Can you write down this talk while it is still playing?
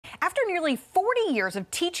nearly 40 years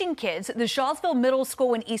of teaching kids, the Shawsville Middle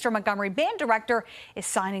School and Eastern Montgomery band director is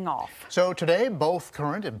signing off. So today, both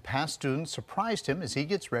current and past students surprised him as he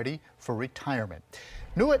gets ready for retirement.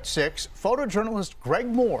 New at 6, photojournalist Greg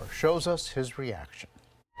Moore shows us his reaction.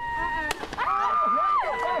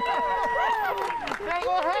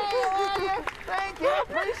 Thank you,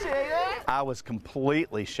 appreciate it. I was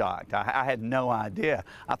completely shocked. I had no idea.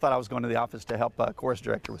 I thought I was going to the office to help a course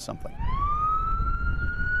director with something.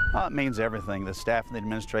 It means everything. The staff and the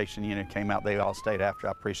administration unit came out. They all stayed after.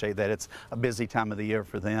 I appreciate that. It's a busy time of the year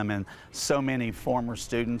for them, and so many former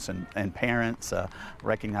students and parents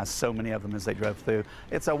recognize so many of them as they drove through.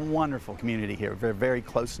 It's a wonderful community here. Very, very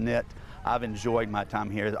close-knit. I've enjoyed my time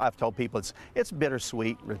here. I've told people it's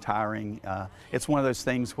bittersweet retiring. It's one of those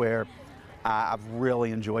things where I've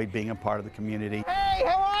really enjoyed being a part of the community. Hey,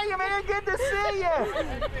 how are you, man? Good to see you.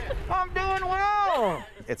 I'm doing well.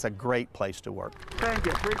 It's a great place to work. Thank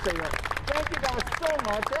you, appreciate it. Thank you guys so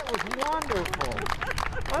much. That was wonderful.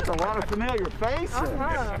 That's a lot of familiar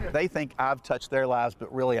faces. They think I've touched their lives,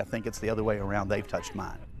 but really I think it's the other way around. They've touched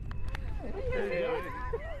mine.